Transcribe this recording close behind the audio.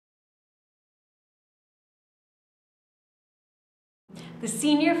The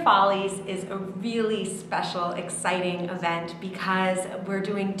Senior Follies is a really special, exciting event because we're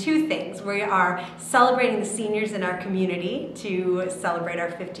doing two things. We are celebrating the seniors in our community to celebrate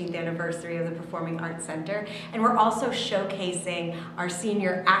our 15th anniversary of the Performing Arts Center, and we're also showcasing our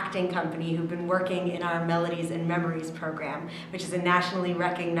senior acting company who've been working in our Melodies and Memories program, which is a nationally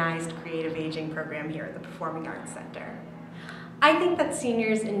recognized creative aging program here at the Performing Arts Center. I think that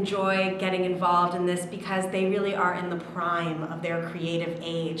seniors enjoy getting involved in this because they really are in the prime of their creative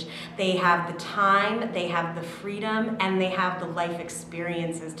age. They have the time, they have the freedom, and they have the life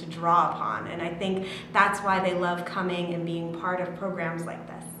experiences to draw upon. And I think that's why they love coming and being part of programs like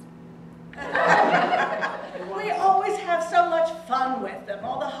this. We always have so much fun with them.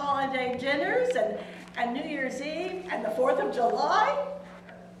 All the holiday dinners and New Year's Eve and the 4th of July.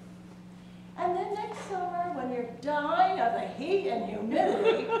 And then next summer, when you're dying of the heat and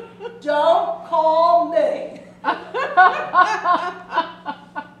humidity, don't call me.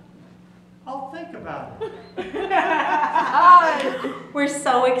 I'll think about it. We're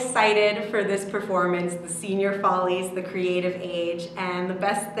so excited for this performance, the Senior Follies, the creative age, and the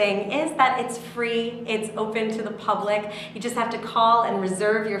best thing is that it's free, it's open to the public. You just have to call and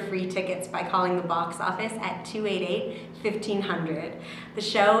reserve your free tickets by calling the box office at 288-1500. The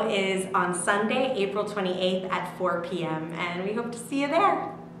show is on Sunday, April 28th at 4 p.m. and we hope to see you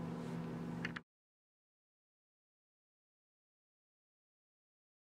there.